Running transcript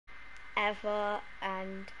ever,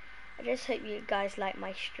 and I just hope you guys like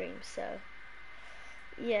my stream. So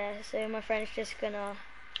yeah, so my friend's just gonna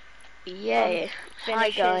Yay.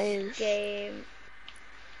 Hi finish his guys. game,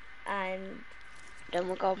 and Then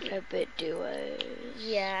we're gonna play a bit duos.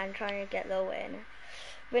 yeah, I'm trying to get the win.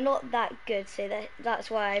 We're not that good, so that's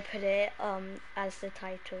why I put it as the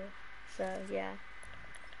title. So yeah.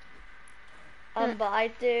 But I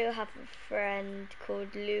do have a friend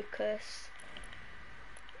called Lucas.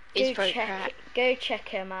 He's very crap. Go check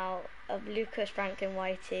him out. Lucas Franklin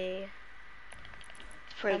Whitey.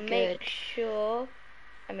 Pretty And good. make sure.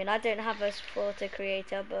 I mean, I don't have a supporter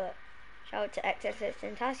creator, but shout out to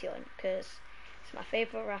XXXTentacion because it's my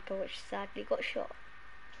favorite rapper, which sadly got shot.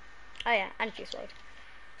 Oh yeah, and Juice WRLD.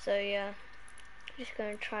 So yeah, I'm just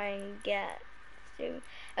gonna try and get through.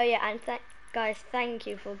 Oh yeah, and guys, thank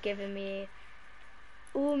you for giving me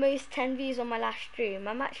almost 10 views on my last stream.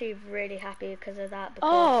 I'm actually really happy because of that. Because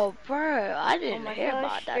oh, bro, I didn't on my hear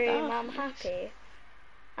first about stream, that. I'm happy.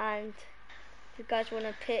 And if you guys want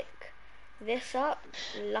to pick this up,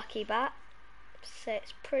 Lucky Bat. So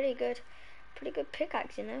it's pretty good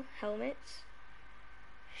pickaxe, you know, helmets,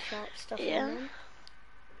 sharp stuff on them.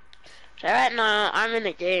 So right now I'm in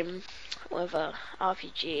a game with a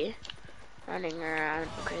RPG running around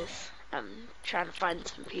because I'm trying to find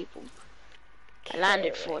some people. I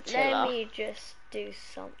landed Fortilla. Let me just do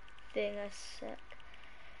something a sec.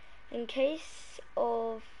 In case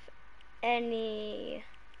of any,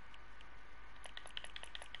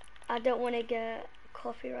 I don't want to get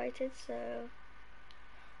copyrighted, so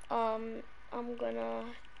I'm gonna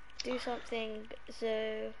do something,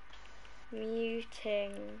 so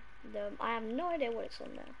muting them. I have no idea what it's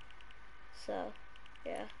on there, so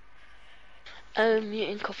yeah.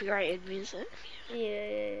 Muting copyrighted music.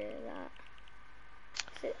 Yeah, that.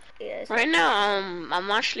 So, yeah, right now,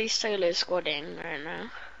 I'm actually solo squadding right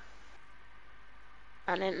now.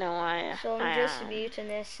 I didn't know why. So I'm just muting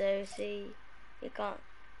this, so see, you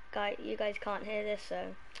guys can't hear this,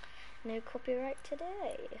 so no copyright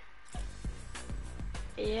today.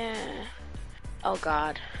 Yeah. Oh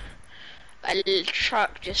God. A little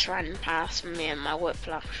truck just ran past me and my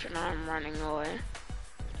whiplash, and I'm running away.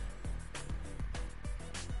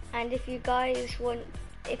 And if you guys would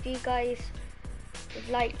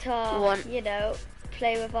like to, you know,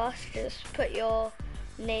 play with us, just put your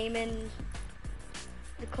name in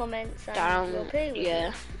the comments and we'll play with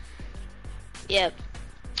you. Yeah.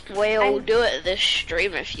 We'll do it this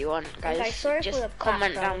stream if you want, guys. Sorry just for the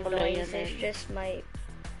comment down below your name. It's just my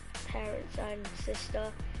parents and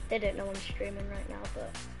sister. They don't know I'm streaming right now, but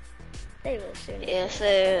they will soon. Yeah,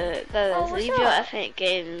 so guys, leave your Epic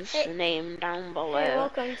Games name down below. Hey,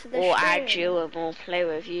 welcome to the we'll stream. add you and we'll play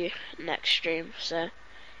with you next stream. So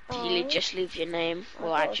if you just leave your name,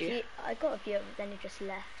 we'll add you. I got a viewer, but then he just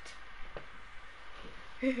left.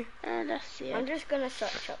 That's it. I'm just gonna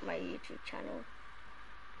search up my YouTube channel.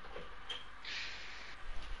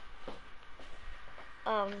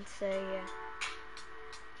 So yeah.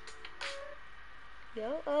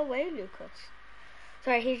 Yo, oh wait, Lucas.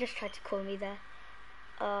 Sorry, he just tried to call me there.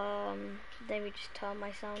 Let me just turn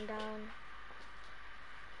my sound down.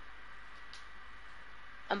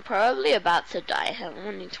 I'm probably about to die. I'm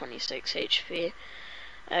only 26 HP.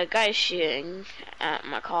 A guy's shooting at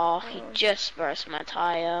my car. He just burst my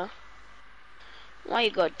tire. Why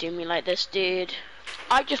you gotta do me like this, dude?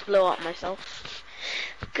 I just blew up myself.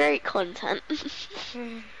 Great content.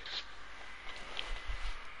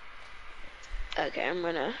 Okay, I'm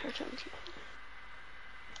gonna return to you.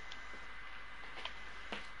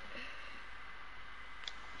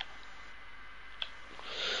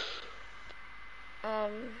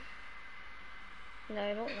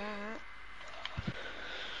 No, not that.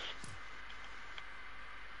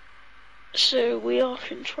 So we are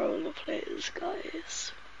controller players,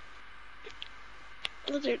 guys.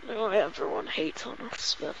 I don't know why everyone hates on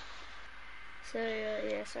us, but... So,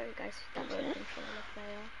 yeah, sorry guys, that was a controller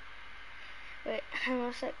player. Wait, hang on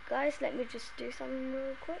a sec, guys, let me just do something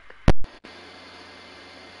real quick.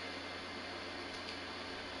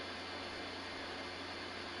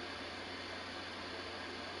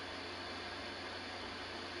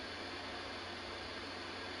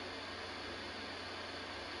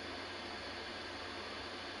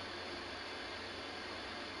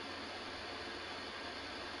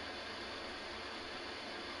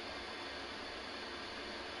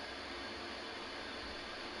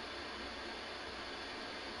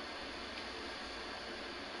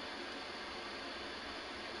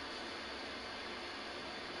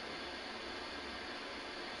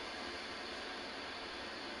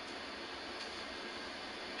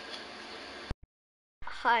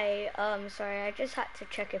 Hi, sorry, I just had to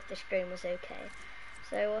check if the stream was okay.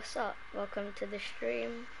 So what's up? Welcome to the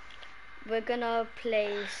stream. We're gonna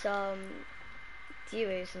play some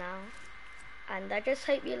duos now, and I just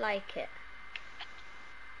hope you like it.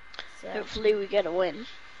 So Hopefully we get a win.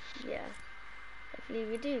 yeah, hopefully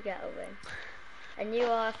we do get a win. And you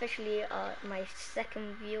are officially my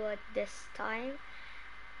second viewer this time,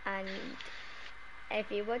 and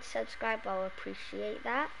if you would subscribe, I'll appreciate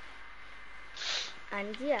that.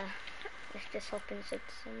 And yeah, let's just hop into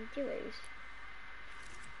some duos.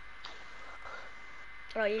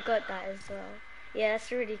 Oh, you got that as well. Yeah, that's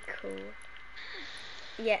really cool.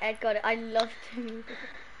 Yeah, Ed got it. I love him.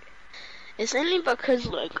 It's only because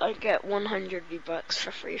like I get 100 V-Bucks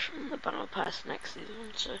for free from the Battle Pass next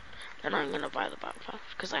season, so then I'm gonna buy the Battle Pass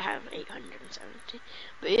because I have 870.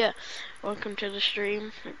 But yeah, welcome to the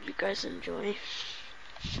stream. Hope you guys enjoy.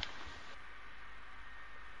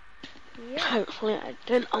 Yeah. Hopefully I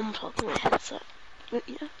didn't unplug my headset. But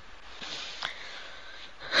yeah.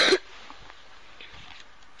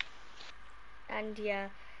 And yeah.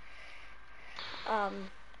 Oh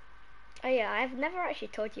yeah, I've never actually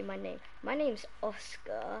told you my name. My name's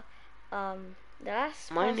Oscar. The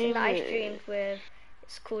last My person name that I is- streamed with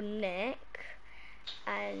is called Nick,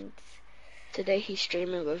 and Today he's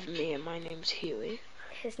streaming with me and my name's Huey.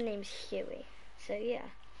 his name's Huey. So yeah.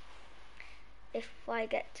 If I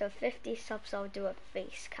get to 50 subs, I'll do a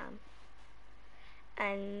face cam.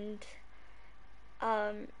 And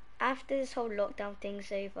after this whole lockdown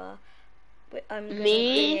thing's over, I'm gonna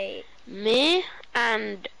create. Me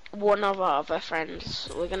and one of our other friends,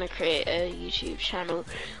 we're gonna create a YouTube channel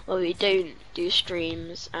where we don't do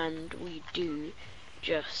streams and we do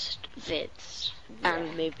just vids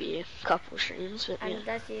and maybe a couple streams. But And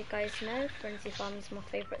as you guys know, Frenzy Farm is my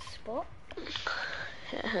favourite spot.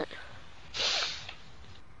 yeah.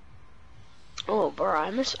 Oh, bro,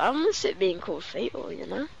 I miss it being called Fatal, you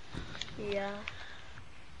know. Yeah.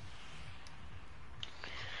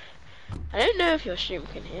 I don't know if your stream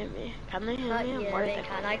can hear me. Can they hear me? I'm Yeah, worried they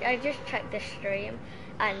can. I just checked the stream,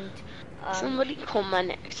 and Somebody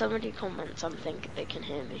comment something they can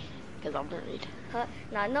hear me, because I'm worried.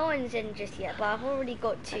 Now no one's in just yet, but I've already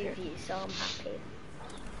got 2 views, so I'm happy.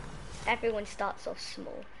 Everyone starts off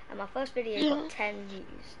small, and my first video got 10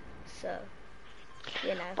 views, so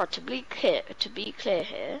you know. But to be clear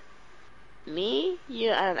here, me,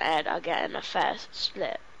 you, and Ed are getting a fair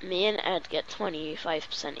split. Me and Ed get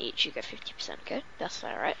 25% each. You get 50%. Okay, that's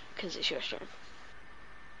fair, right? Because it's your stream.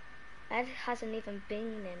 Ed hasn't even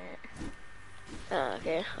been in it. Oh,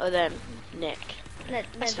 okay. Oh, then Nick. No,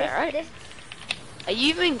 That's fair, right? Are you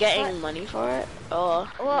even getting money for it, or?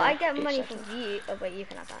 Well, no, I get you money said from so. you. Oh wait, you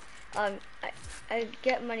can have that. I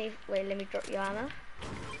get money. Wait, let me drop your ammo.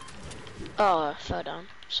 Oh, I fell down.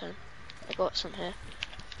 So I got some here.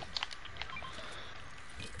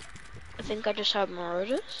 I think I just have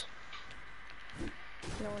Marauders.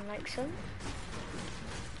 No one likes them.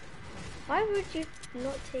 Why would you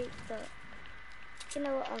not take the? You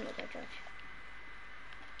know what? I'm not gonna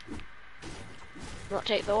judge. Not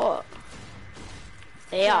take the what?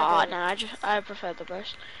 They No, are. I No, I prefer the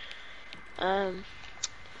burst.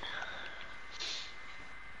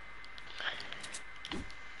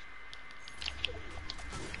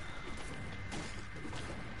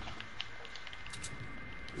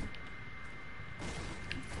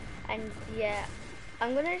 And yeah,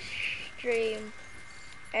 I'm gonna stream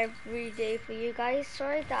every day for you guys.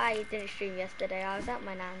 Sorry that I didn't stream yesterday. I was at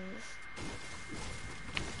my nan's.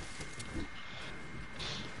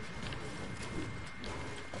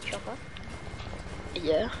 A chopper.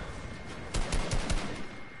 Yeah.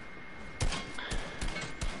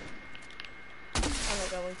 I'm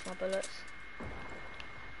not going for my bullets.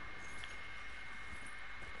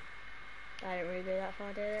 I didn't really go that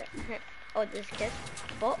far, did it? Oh, this kid.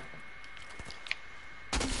 Bot.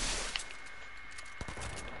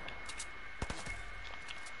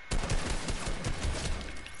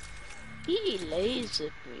 He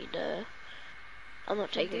lasered me there. I'm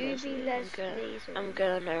not taking Do this. be less laser. I'm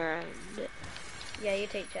going around it. Yeah, you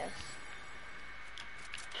take chess.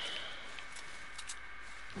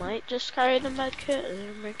 Might just carry the med kit and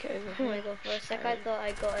then make it over Oh my here. god, for a sec I thought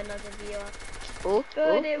I got another viewer. Oh, But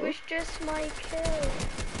oh, it oh. was just my kill.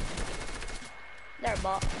 They're a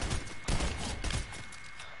bot.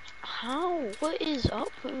 How? What is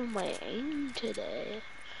up with my aim today?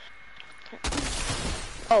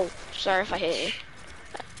 Oh, sorry if I hit you.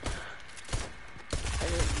 I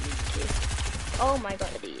didn't mean to. Oh my god.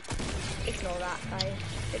 Idiot. Ignore that, guys.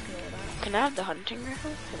 Ignore that. Can I have the hunting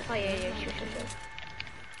rifle? Oh yeah, sure.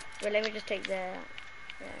 Wait, let me just take the...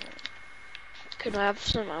 Can I have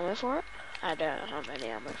some ammo for it? I don't have any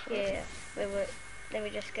ammo for it. Yeah. Wait. Let me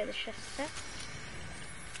just get the chest set.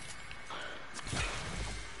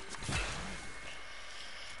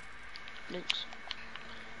 Thanks.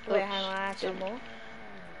 Wait, Oops, hang on, I have some didn't- more.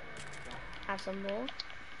 Have some more.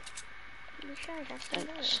 You sure I have some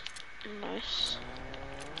more? Thanks. Nice.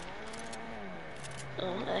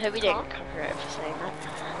 Oh, I hope we didn't copyright for saying that.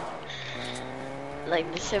 Like,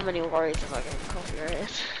 there's so many worries about getting copyrighted.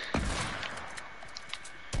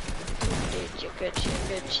 Dude, you're good, you're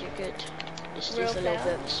good, you're good. Just Real use a little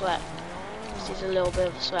player? bit of sweat. Just use a little bit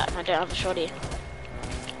of sweat, and I don't have a shoddy.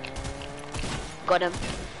 Got him.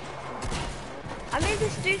 I'm in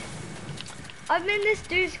this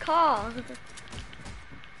dude's car.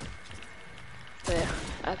 Yeah,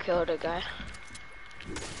 I killed a guy.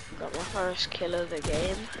 Got my first kill of the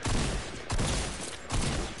game.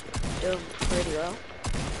 Doing pretty well.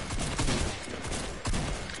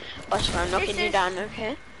 Oscar, I'm knocking you down,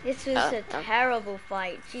 okay? This was a terrible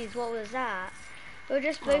fight. Jeez, what was that? We were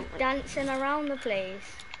just both dancing around the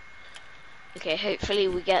place. Okay, hopefully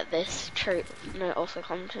we get this troop. No, also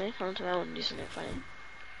come to me, I want to do something funny.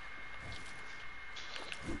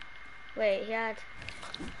 Wait, he had...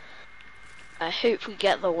 I hope we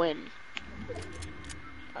get the win.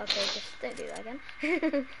 Okay, just don't do that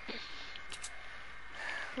again.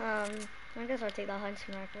 I guess I'll take that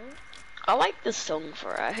hunting rifle. I like the song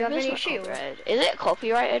for it. I Do you hope have it's any not shield? copyrighted. Is it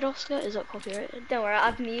copyrighted, Oscar? Is it copyrighted? Don't worry,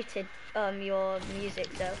 I've muted your music,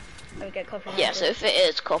 so I won't get copyrighted. Yeah, so if it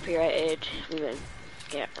is copyrighted, we won't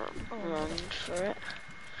get wronged for it.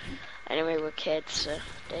 Anyway, we're kids, so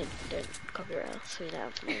don't copyright us. We don't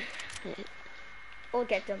have money. Or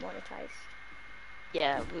get demonetized.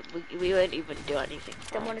 Yeah, we won't even do anything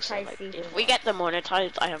wrong, Demonetized so, like, even if we get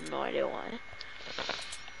demonetized, I have no idea why.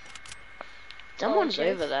 Someone's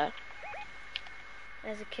cheers. over there.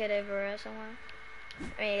 There's a kid over there somewhere.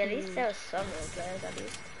 I mean, at least there was some real players, at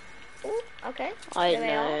least. Ooh, okay. I There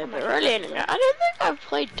they are. know, I'm but actually really, pretty I don't think I've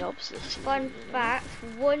played Dobbs this season. Fun fact,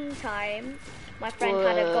 one time my friend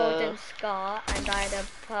had a golden scar and I had a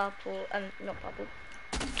purple, not purple,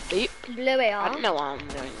 Beep. blue I AR. don't know why I'm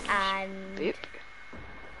doing this. And Beep.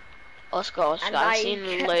 Oscar, And I've I seen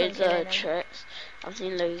kept on loads killing of them. tricks. I've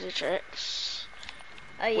seen loads of tricks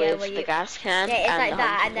oh yeah, with where the you, gas can. yeah, it's and like the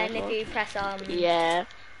that, and hunting then if rifle. you press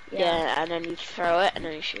Yeah, and then you throw it and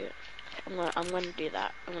then you shoot. I'm gonna do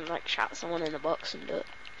that. I'm gonna like shout someone in the box and do it.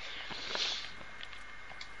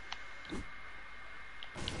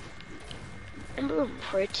 I'm doing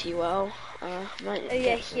pretty well. Oh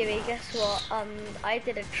yeah, Huey, guess what? I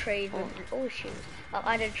did a trade with. Oh shoot!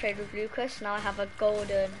 I did a trade with Lucas. Now I have a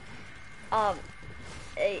golden,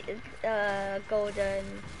 golden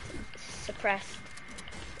suppressed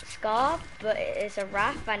scar, but it's a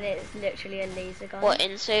RAF and it's literally a laser gun. What,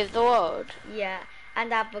 in Save the World? Yeah,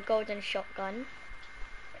 and I have a golden shotgun,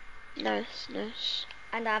 Nice, nice.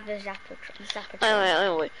 and I have the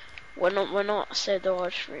zapper. Wait. We're not Save the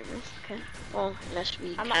World streamers, okay? Well, unless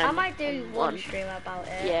we can. I might do on one stream about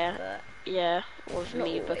it. Yeah. But Yeah, with Not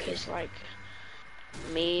me, always. because like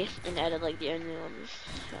me and Ed are like the only ones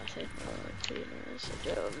I think to do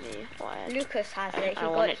it with me. Why? Lucas has I it.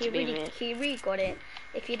 want it to be me. He really got it.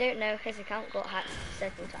 If you don't know, his account got hacked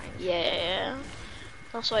several times. Yeah,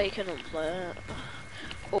 that's why you couldn't play it.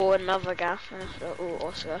 Or another gaffer. Oh,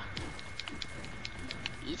 Oscar.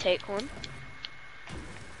 You take one.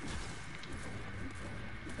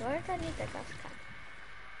 Why did I need the gas can?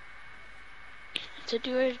 To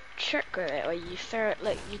do a trick with it, where you throw it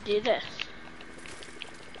like you do this,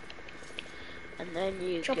 and then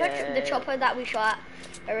you The chopper that we shot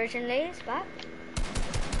originally is back.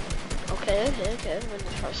 Okay. When you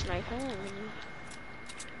try sniper, I'm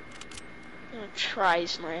gonna try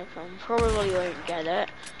sniper. Probably won't get it,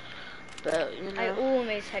 but you know. I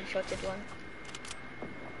almost headshotted one.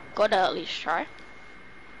 Gotta at least try.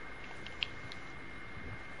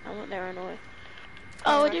 I went there anyway.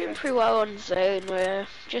 Oh, we're doing pretty well on zone. We're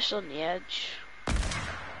just on the edge.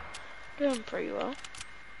 Doing pretty well.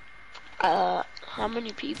 How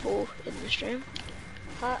many people in the stream?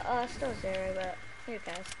 Still 0, but who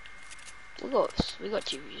cares? We got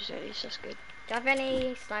 2 views at least. That's good. Do you have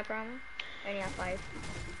any sniper ammo? Only have 5.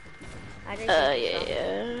 I did.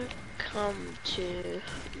 Yeah. Come to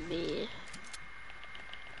me.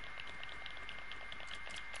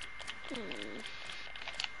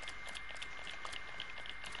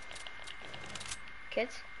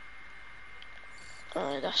 Kids.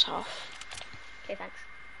 That's half. Okay, thanks.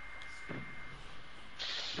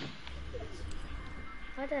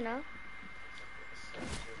 I don't know.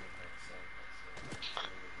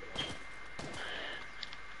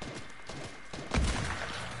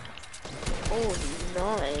 Oh,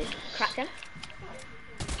 nice. cracked him.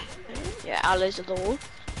 Yeah, allies of the wall.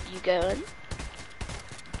 You going?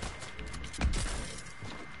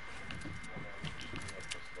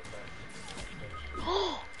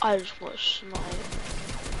 I just want to snipe.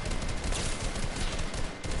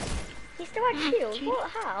 He still had shield. What?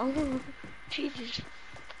 How? Jesus.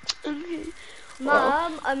 Okay.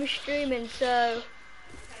 Mum, I'm streaming, so.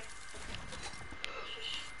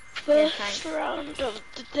 First round of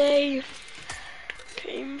the day.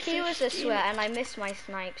 Team He was a 15. sweat, and I missed my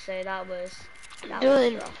snipe, so that was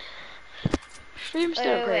Doing. rough. Stream's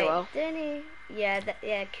doing pretty well. Didn't he? Yeah,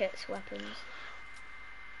 yeah, kits, weapons.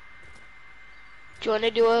 Do you want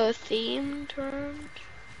to do a themed round?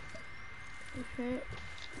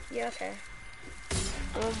 Yeah, okay.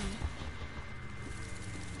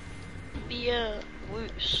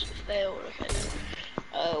 Whoops, failed.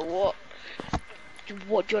 Okay.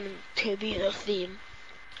 What do you want to be the theme?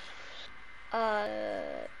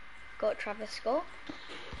 Got Travis Scott.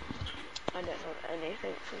 I don't know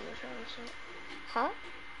anything from the Chainsaw. Huh?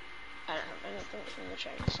 I don't have anything from the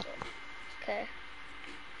Chainsaw. Okay.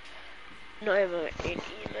 Not even in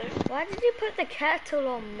emo. Why did you put the kettle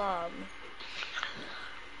on, Mum?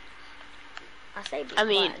 I say be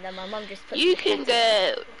quiet, and then my mum just put you the can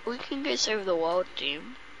kettle. go. We can go save the world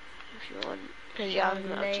team if you want, because you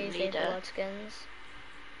haven't actually need it. Blood skins.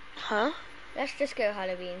 Huh? Let's just go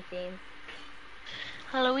Halloween theme.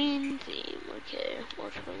 Halloween theme. Okay.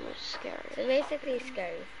 What's the most scary? So basically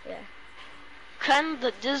scary. Yeah. Can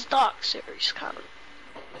this Dark series count?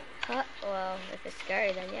 Huh? Well, if it's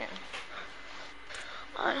scary, then yeah.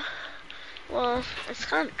 Well, it's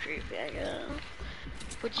kind of creepy, I guess.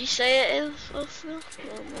 Would you say it is also?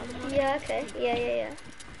 Yeah, okay. Yeah.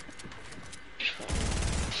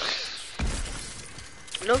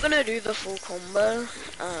 I'm not gonna do the full combo.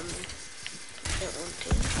 I don't want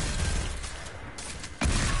to.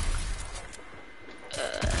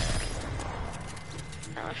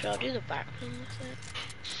 Now should I do the back thing with it?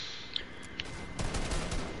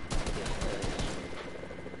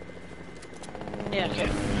 Yeah, okay.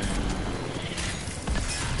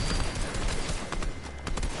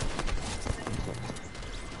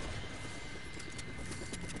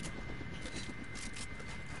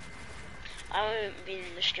 I won't be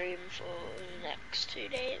in the stream for the next 2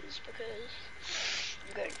 days because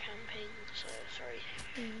I'm going camping, so sorry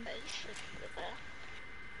guys for that.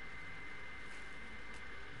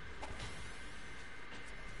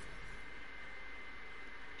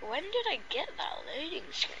 When did I get that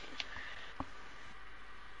loading screen?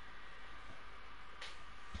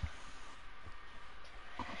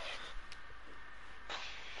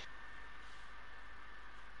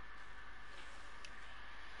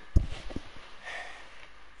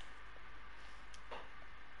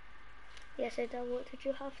 Yes, Adele, what did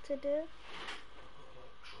you have to do?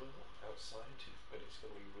 Drill outside, but it's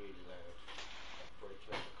going to be really loud.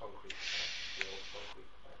 Breaking up the concrete pad, the old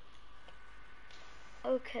concrete pad.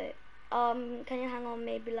 Okay. Can you hang on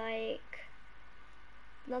maybe like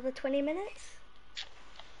another 20 minutes?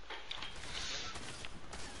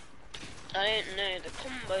 I don't know, the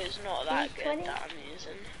combo's not that good 20? that I'm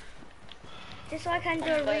using. Just so I can do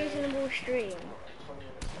a reasonable stream.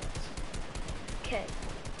 Okay.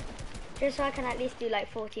 Just so I can at least do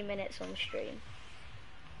like 40 minutes on stream.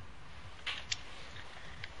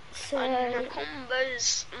 So The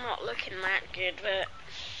combo's not looking that good, but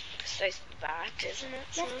it's supposed to be bad, isn't it?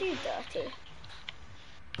 let's do dirty.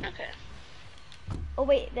 Okay. Oh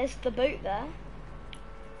wait, there's the boat there.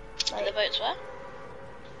 Like, the boat's where?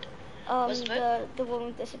 What's the boat? The one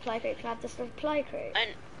with the supply crate. Can I have the supply crate?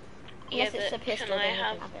 Yes, it's a pistol, can I then you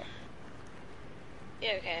have... can have it.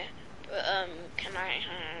 Yeah, okay. But, can I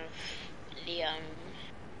have the,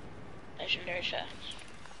 legendary chest?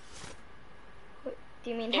 What, do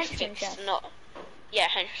you mean If henchman it's chest? not... Yeah,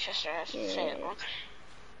 henchman chest, I have to say it Yeah. wrong.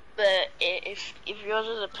 But if yours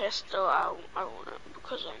is a pistol, I want it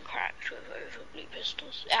because I'm cracked with over blue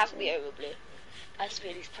pistols. It has to be over blue. It has to be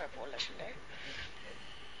at least purple or legendary.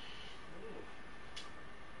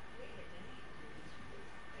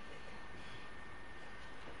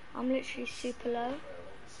 I'm literally super low.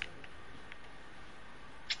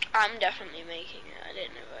 I'm definitely making it. I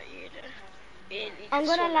didn't know about you though. I'm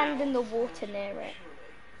gonna land in the water near it.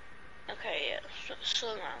 Okay, yeah.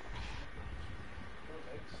 Swim out.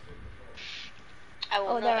 I will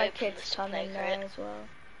Oh, not there are open kids this coming play there crate. as well.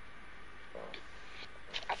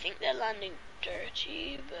 I think they're landing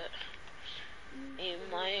dirty, but you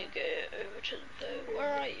might go over to the boat.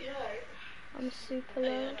 Where are you? I'm super Oh, low.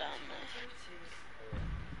 you're down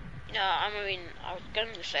there. No, I mean, I was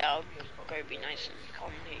going to say I'll go be nice and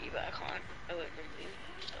commentate, but I can't. I won't be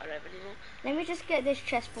alive anymore. Let me just get this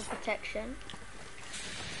chest for protection.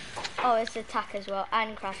 Oh, it's attack as well,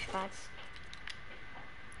 and crash pads.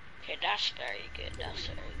 Okay, that's very good. That's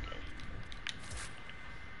very good.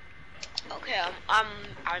 Okay,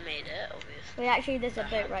 I made it, obviously. Wait, actually, there's a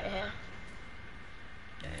boat right here.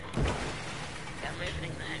 Yeah, I'm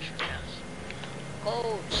opening the entrance chest.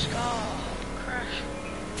 Gold scar, crash.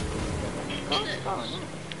 Gold scar.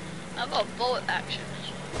 I got bullet action as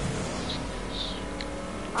well.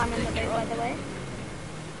 I'm in the boat, by the way.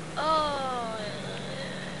 Oh,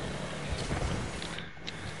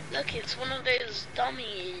 look, it's one of those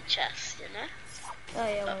dummy chests, you know? Oh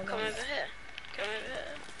yeah, Oh, come over here. Come over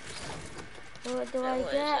here. What do I What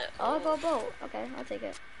is get? it? Oh, I got a bolt. Okay, I'll take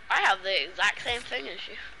it. I have the exact same thing as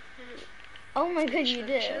you. Oh my god, you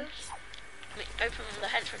do. Let me open the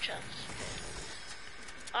henchman chest.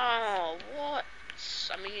 Oh, what?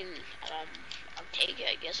 I mean, I'll take it,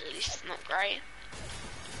 I guess. At least it's not great.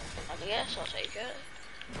 I guess I'll take it.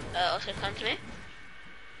 Also come to me.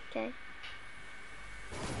 Okay.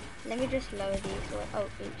 Let me just lower these. Oh,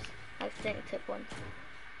 oops. I accidentally took one.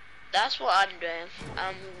 That's what I'm doing.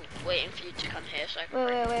 I'm waiting for you to come here so I can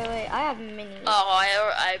Wait. I have minis. Oh,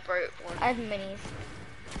 I broke one. I have minis.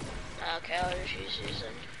 Okay, I'll just use these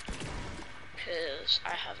then. Because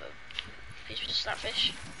I have a piece of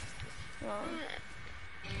starfish. Oh.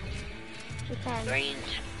 You can. Green.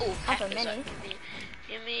 Oh, have a peppers. mini.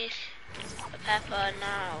 Give me a pepper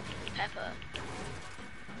now. Pepper.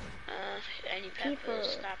 Any peppers? People.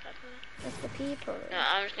 Star pepper. That's the people. No,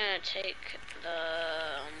 I'm just gonna take the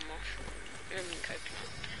mushroom and coconut.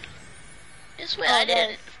 It's weird.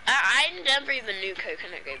 I never even knew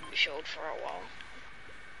coconut gave me shield for a while.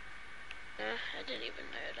 I didn't even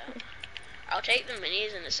know that. I'll take the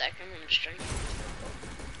minis in a second. I'm just drinking.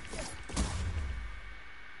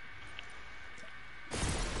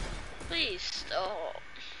 Please stop.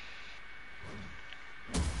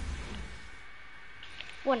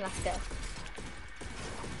 One last go.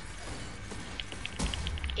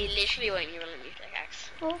 He literally won't even let me pickaxe.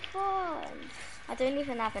 For fun. I don't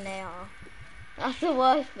even have an AR. That's the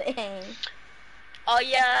worst thing. Oh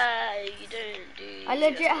yeah, you don't do. I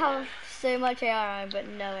legit have so much AR but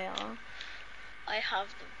no AR. I have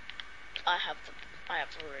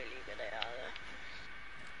a really good AR there.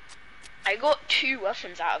 I got 2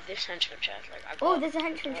 weapons out of this henchman chest. Like I got there's a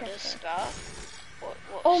henchman chest. What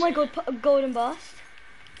Oh my god, golden burst.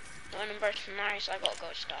 Golden burst, nice. I got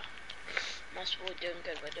gold star. Nice, we're doing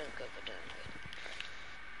good. We're doing good.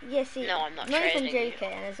 Yeah, see, No, I'm not even trading you.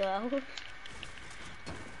 joking as well.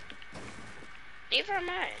 Neither am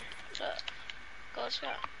I. What's up? Gold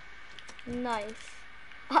star. Nice.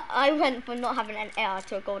 I went from not having an AR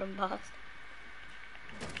to a golden burst.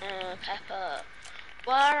 Pepper.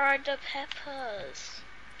 Where are the peppers?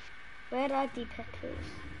 Where are the peppers?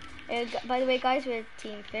 By the way, guys, we're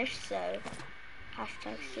Team Fish, so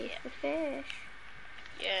hashtag save the fish.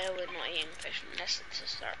 Yeah, we're not eating fish unless it's a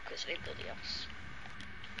start because everybody else.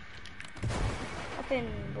 Up in,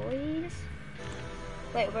 boys.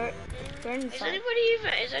 Wait, we're inside.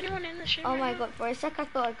 Is anyone in the stream? Oh right my now? god, for a sec I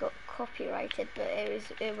thought I got copyrighted, but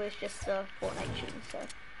it was just a Fortnite tune, so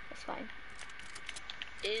that's fine.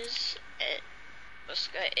 Is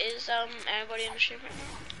anybody in the stream right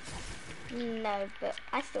now? No, but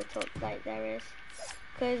I still thought like there is,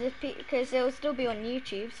 because it will still be on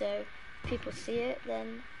YouTube, so if people see it,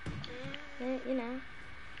 then you know.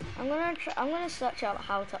 I'm gonna search up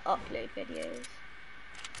how to upload videos.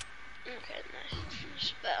 Okay,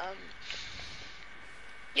 nice. But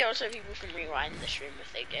yeah, also people can rewind the stream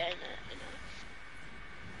if they get in it, you know.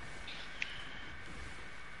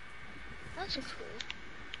 That's cool.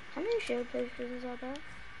 How many shield posters are there?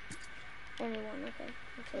 Only one, okay.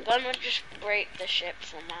 I'm gonna just break the ship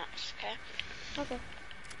for maps, okay? Okay.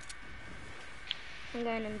 I'm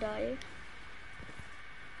going and die.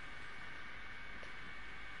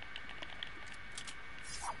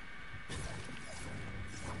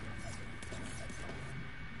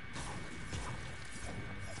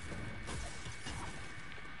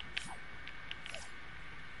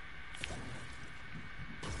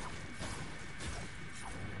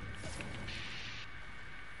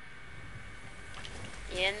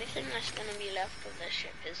 The only thing that's gonna be left of the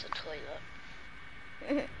ship is the toilet.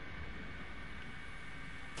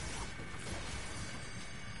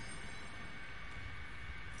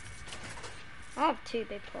 I have 2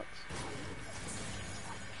 big pots.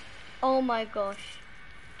 Oh my gosh.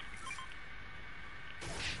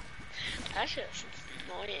 That's just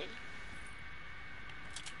annoying.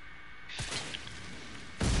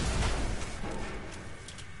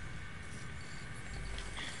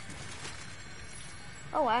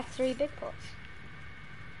 Oh, I have 3 big pots.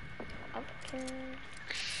 Okay.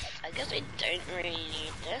 I guess I don't really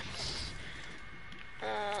need this.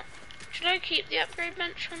 Should I keep the upgrade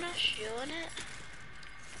bench for now? On it?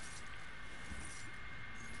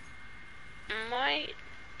 Might.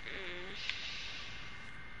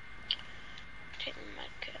 Take the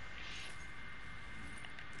medkit.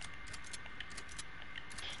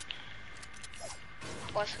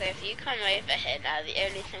 Also, if you come over here now, the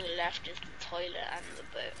only thing left is the toilet and the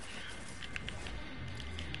boat.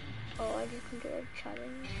 Oh, I just completed a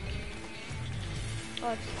challenge. Oh,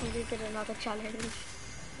 I just completed another challenge.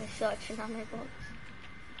 I searched an ammo box.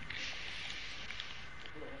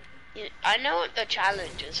 I know what the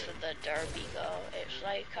challenge is for the derby girl. It's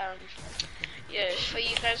like, yeah, it's for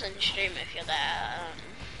you guys on stream if you're there.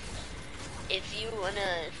 If you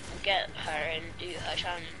wanna get her and do her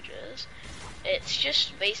challenges, it's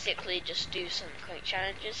just basically just do some quick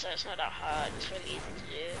challenges, so it's not that hard, it's really easy to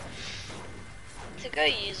do. So go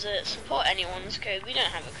use it, support anyone's code. We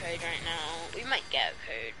don't have a code right now. We might get a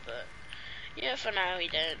code, but yeah, for now we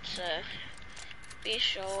don't, so be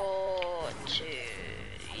sure to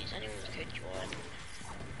use anyone's code you want.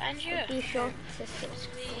 And yeah, Be sure to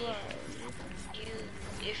subscribe.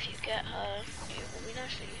 If you get her, it will be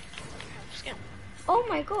nice for you to have a skin. Oh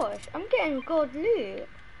my gosh, I'm getting gold loot.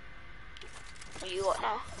 You what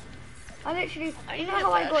now? I literally, I you need know a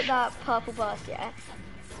how I got burst. that purple burst, yeah?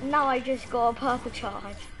 Now I just got a purple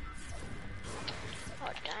charge.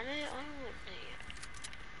 Oh damn it, I want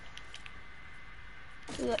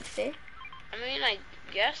the... Let's see. I mean, I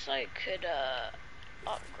guess I could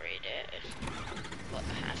upgrade it if what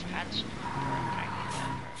has had some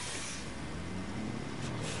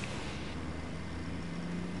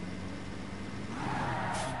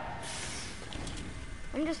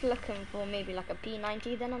I'm just looking for maybe like a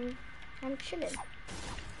P90, then I'm chilling.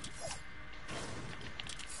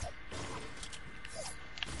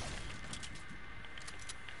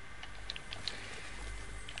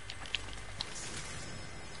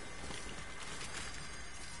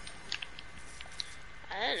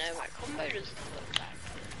 I don't know, my combo doesn't look that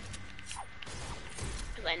good.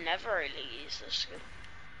 Because I never really use this skill.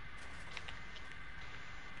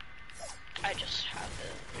 I just have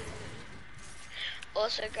it.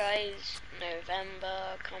 Also guys,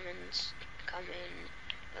 November coming,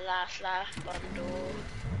 the last laugh bundle.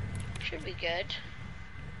 Should be good.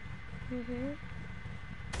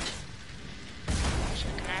 Also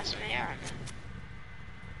can I have some hair on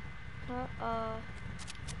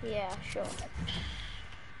it? Yeah, sure.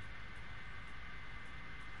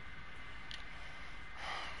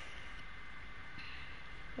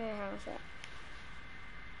 Wait, hang on a sec.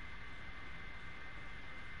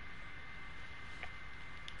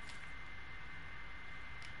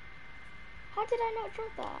 How did I not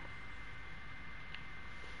drop that?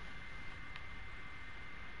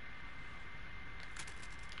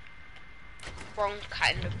 Wrong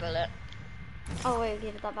kind of bullet. Oh wait,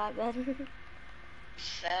 give it that back then. 39.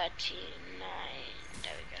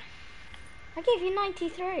 There we go. I gave you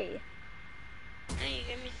 93. No, you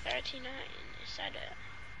gave me 39. You said it.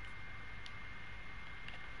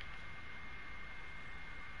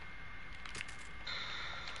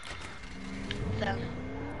 So.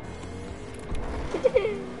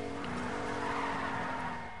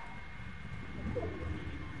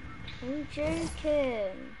 I'm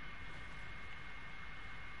joking.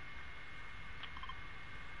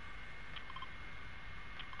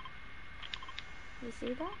 You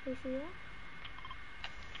see that? You see that?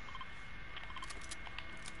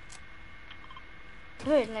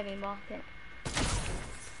 Good, let me mark it.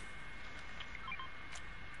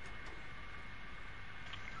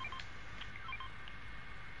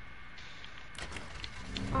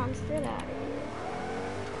 I'm still out of here.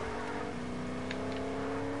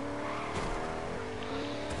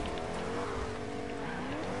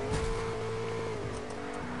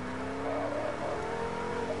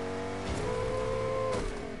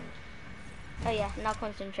 Oh yeah, now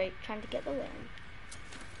concentrate, trying to get the win.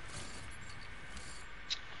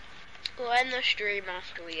 We'll end the stream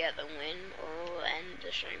after we get the win, or we'll end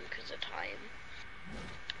the stream because of time.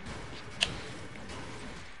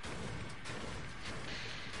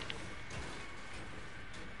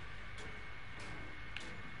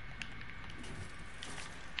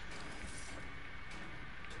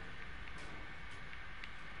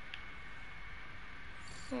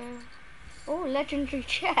 Oh, legendary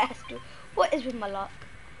chest. What is with my luck?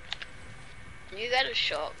 You got a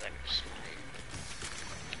shotgun, it's fine.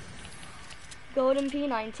 Golden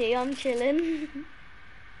P90, I'm chilling.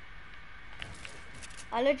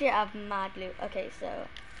 I legit have mad loot. Okay, so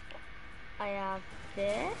I have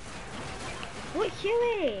this. What,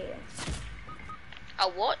 Huey?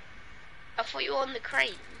 Oh, what? I thought you were on the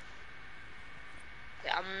crane.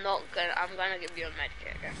 Okay, I'm gonna give you a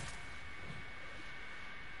medkit, okay?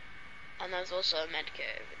 And there's also a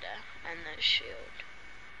medkit over there, and there's shield.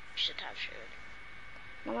 You should have shield.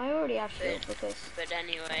 No, I already have shield because... But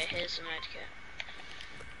anyway, here's the medkit.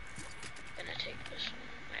 Gonna take this one.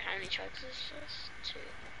 Wait, how many chugs is this? 2.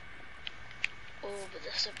 Oh, but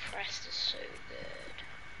the suppressed is so good.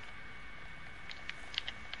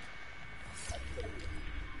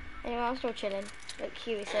 Anyway, I'm still chilling. Like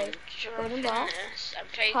Huey said. I'm Golden dropping bar, this. I'm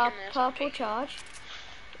taking this. purple charge,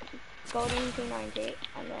 golden 290,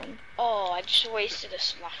 and then... Oh, I just wasted a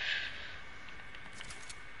slash.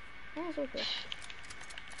 Yeah, it's all good.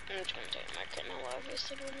 I'm just gonna take my kit now while I've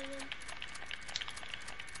wasted one of them.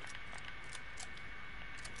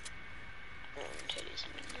 Titties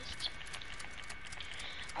and this.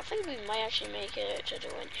 I think we might actually make it to the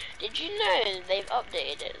win. Did you know they've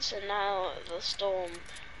updated it so now the storm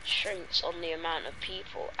shrinks on the amount of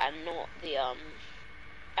people and not the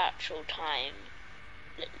actual time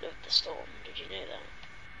of the storm? Did you know that?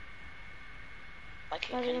 Like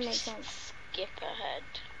it That can doesn't make just sense. skip ahead.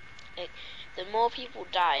 Like, the more people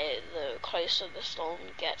die, the closer the storm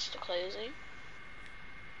gets to closing.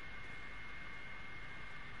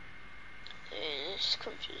 It's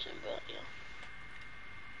confusing, but yeah.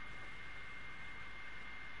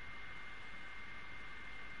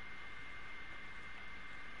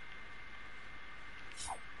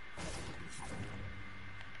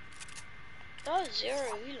 That was 0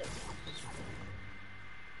 elo.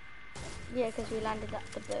 Yeah, because we landed at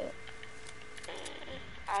the boat.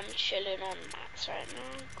 I'm chilling on mats right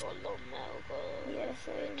now. Got a little metal, got a little Yeah,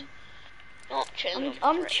 same. Not chilling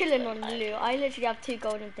I'm bricks, chilling but on like- loot. I literally have 2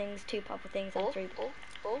 golden things, 2 purple things, and 3...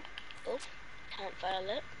 Oh. Can't fail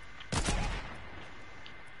it.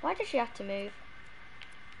 Why does she have to move?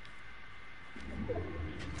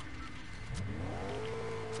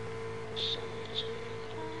 Someone's in the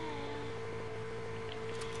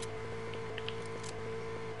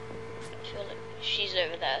car. She's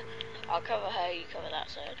over there. I'll cover her, you cover that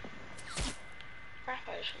side. Crap,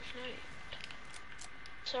 I just was sniped.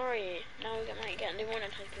 Sorry, now we might get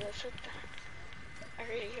demonetized because I said that. I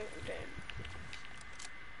really hope we don't.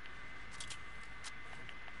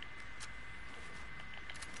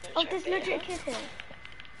 Oh, there's legit a kid here.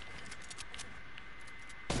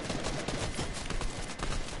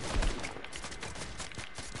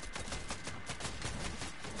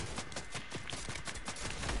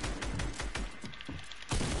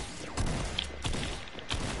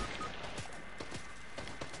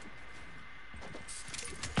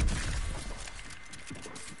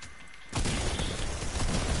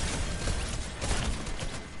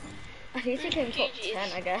 At least you came top GG's.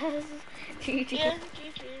 10, I guess. GG. Yeah,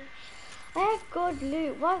 GG. I have good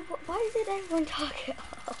loot. Why did everyone target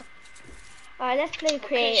off? Alright, let's play Because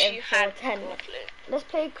creative you for had 10 good minutes. loot. Let's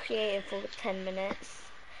play creative for 10 minutes.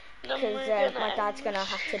 Then Because we're gonna my dad's end. gonna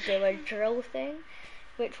have to do a drill thing,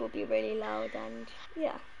 which will be really loud and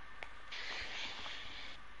yeah.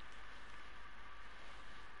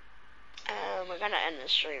 We're gonna end the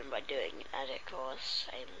stream by doing edit course,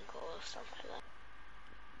 aiming course, stuff like that.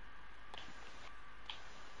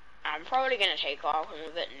 I'm probably gonna take off. I'm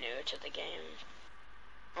a bit newer to the game.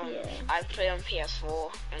 Yeah. I play on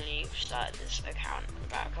PS4 and you started this account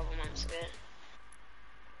about a couple months ago.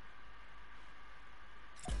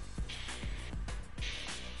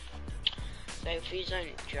 So please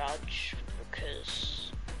don't judge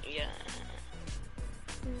because yeah,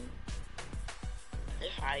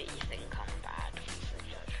 if I think I'm bad, please don't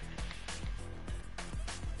judge.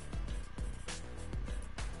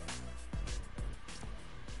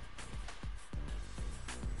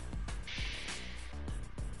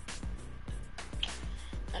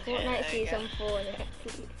 Okay, Fortnite there we go. Season 4 there,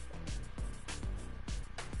 please.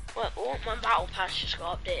 Well, my battle pass just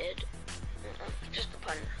got updated. Just the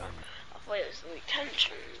punch gun. I thought it was the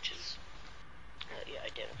retention, which is... yeah, I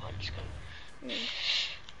did a punch gun.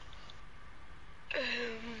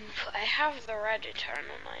 I have the red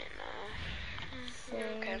eternal night now.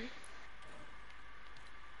 Okay.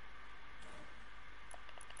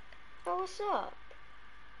 Oh, what's up?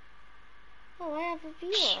 Oh, I have a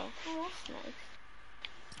viewer. Oh, that's nice.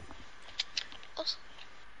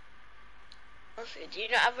 Also, do you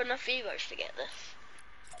not have enough viewers to get this?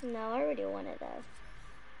 No, I already want it though.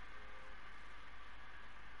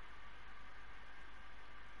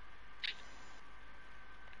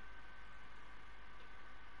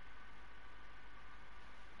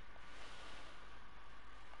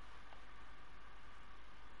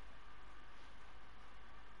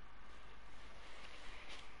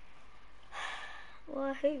 Well,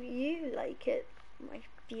 I hope you like it, my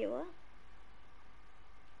viewer.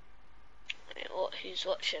 Who's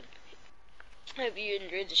watching? Hope you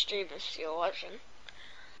enjoyed the stream if you're watching.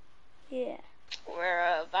 Yeah.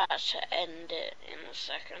 We're about to end it in a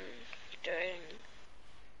second doing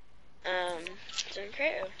some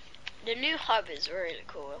creative. The new hub is really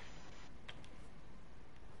cool.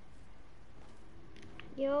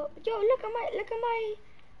 Yo, look at my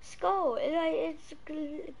skull. It's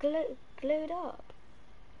glued up,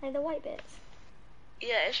 like the white bits.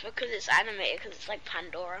 Yeah, it's because it's animated, because it's like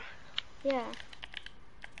Pandora. Yeah.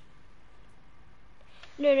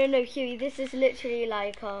 No, Huey. This is literally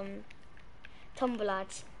like Tumble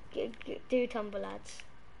Lads. Do Tumble Lads.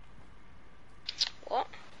 What?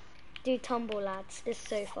 Do Tumble Lads. It's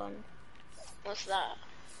so fun. What's that?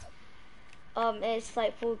 It's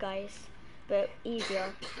like Fall Guys, but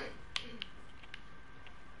easier.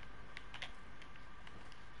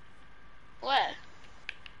 Where?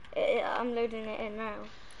 I'm loading it in now.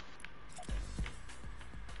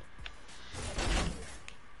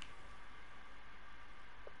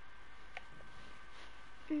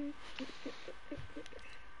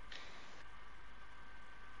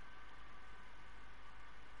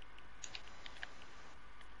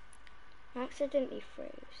 I accidentally froze.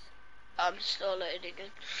 I'm still loading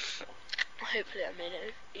in. Hopefully I made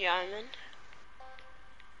it. Yeah, I'm in.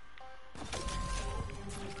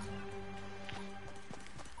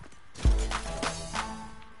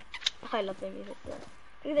 I love the music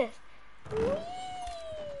though. Look at this.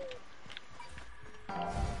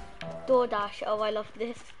 DoorDash. Oh, I love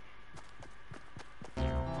this.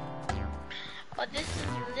 Oh, this is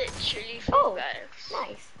literally Fall Guys.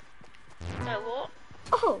 Nice. Like what?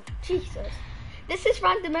 Oh, Jesus. This is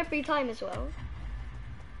random every time as well.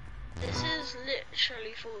 This is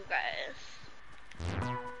literally Fall Guys.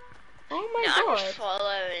 Oh my No, god. I'm just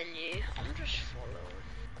following you. I'm just following.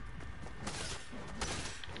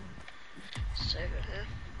 So here.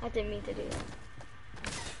 I didn't mean to do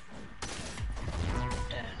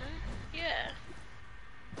that. Yeah.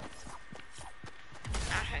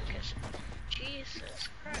 I think it's Jesus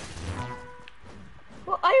Christ.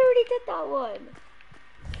 Well, I already did that one.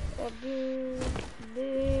 Boom,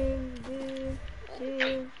 boom, boom,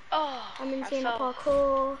 boom. Oh, I'm in I Tina fell.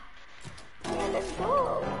 parkour. Yeah, let's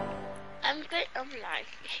go. I'm good. I'm like.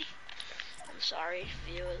 I'm sorry,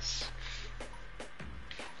 viewers.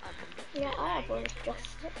 Yeah, I have one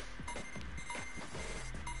justice.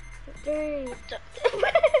 3.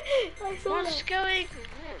 I saw What's it. going?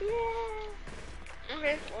 Yeah.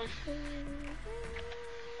 Okay. Well.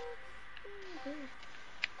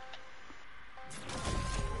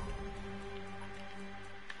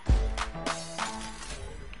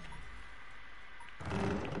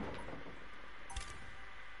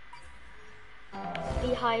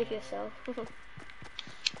 Behave yourself.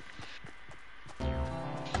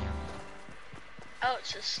 Oh,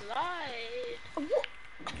 it's a slide. What?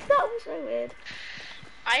 That was so weird.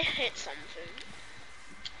 I hit something.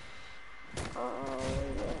 Oh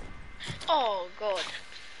yeah. Oh God.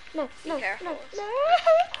 No, no, careful. no,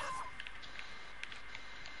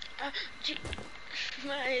 no. Gee,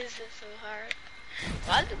 why is this so hard?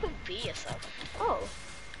 Why do you be yourself? Oh.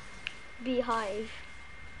 Beehive.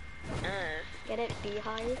 Uh, Get it?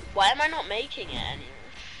 Beehive. why am I not making it anymore?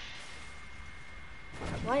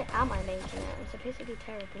 Why am I making it? I'm supposed to be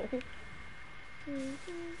terrible. Okay.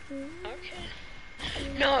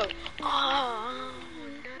 No. Oh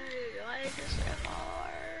no. Why is this so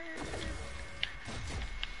hard?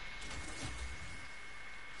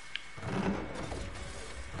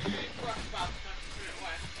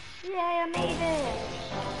 Yay, I made it!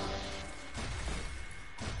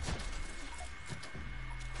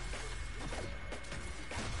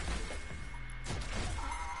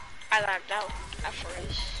 I lagged out. I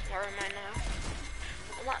froze. Where am I now?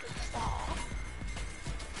 I'm at the start.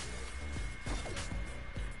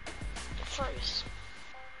 I froze.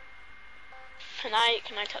 Can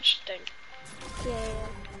I touch the thing? Yeah.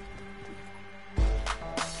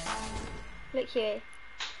 Look here.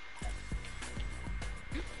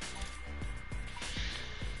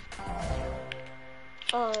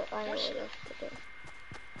 Oh, I know what else to do.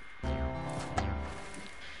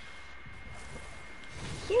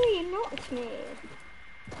 Huey knocked me.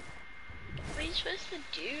 What are you supposed to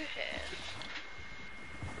do here?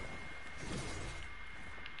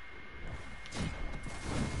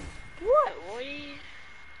 What? What are you...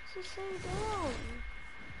 This is so dumb.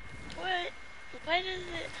 What? Why does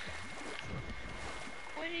it...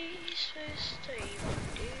 What are you supposed to even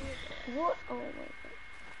do here? What? Oh my god.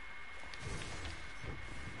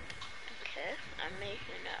 Okay, I'm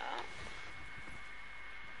making it up.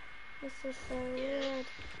 This is so weird.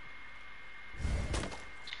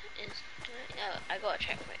 Oh, I got a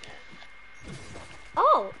checkpoint now.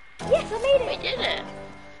 Oh, yes, I made We it. did it.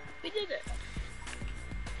 We did it.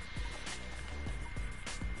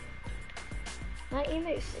 My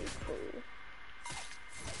emote's so cool.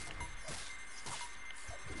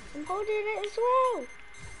 I'm holding it as well.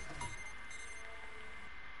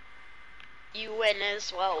 You win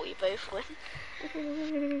as well. We both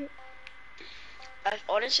win. I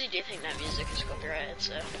honestly do think that music is copyrighted,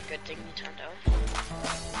 so good thing you turned down.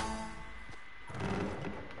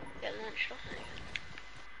 Get launched off again.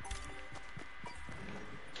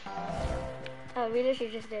 Oh, we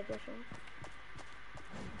literally just did this one.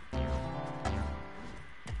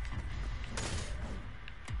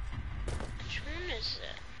 Which one is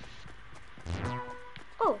it?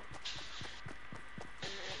 Oh,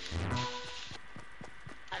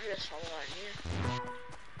 I'm just following you.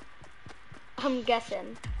 I'm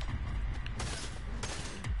guessing.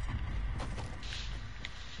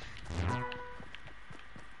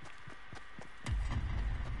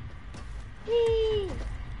 Whee!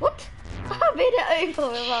 What? I made it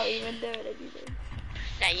over without even doing anything.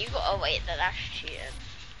 Now you gotta wait, that's cheating.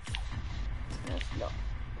 That's not.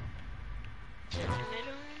 Is it the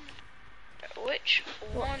middle one? Which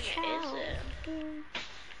one Watch is out. it?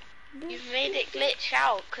 You've made it glitch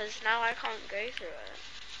out, cause now I can't go through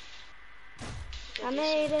it. I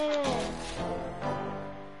made it.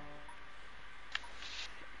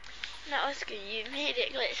 No, Oscar, you made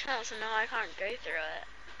it glitch out, so now I can't go through it.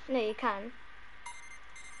 No, you can.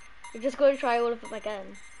 You just got to try all of them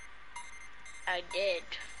again. I did.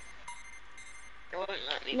 It won't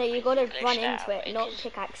let me. No, you got to glitched run out into it, not because-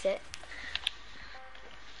 pickaxe it.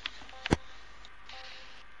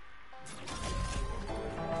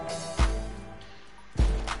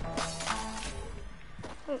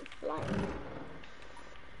 Oh, it's flying.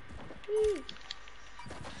 Whee!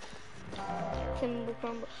 Timber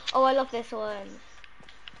crumble. Oh, I love this one.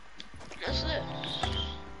 What's this?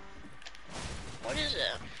 What is it?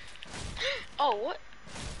 Oh, what?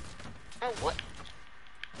 Oh, what?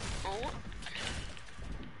 Oh, what?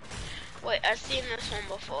 Wait, I've seen this one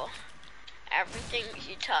before. Everything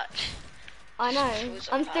you touch. I know. Shows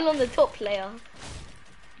I'm up still that. on the top layer.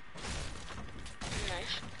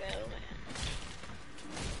 Nice go.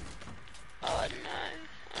 Oh no,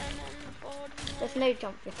 I'm on the bottom. There's no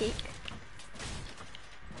jump fatigue.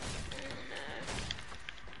 Oh no.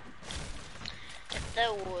 If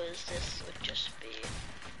there was, this would just be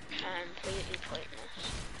completely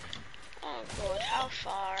pointless. Oh god, how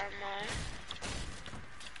far am I?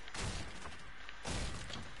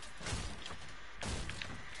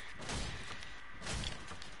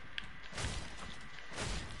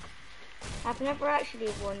 I've never actually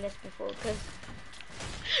won this before because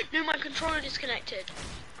No, my controller disconnected.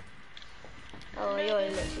 oh, you're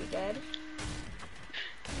literally dead.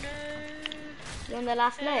 No. You're on the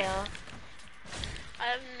last layer. I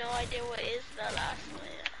have no idea what is the last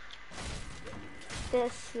layer.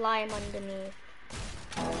 There's slime underneath.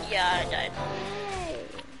 Yeah, I died. Yay!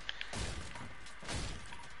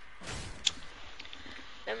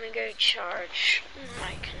 Let me go charge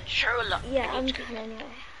my controller. Yeah, I I'm need to- going anyway.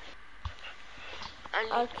 I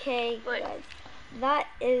need- Okay, Wait. guys, that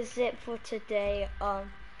is it for today. I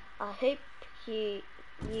hope you've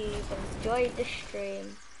enjoyed the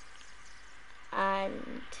stream,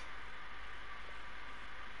 and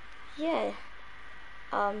yeah,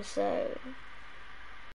 so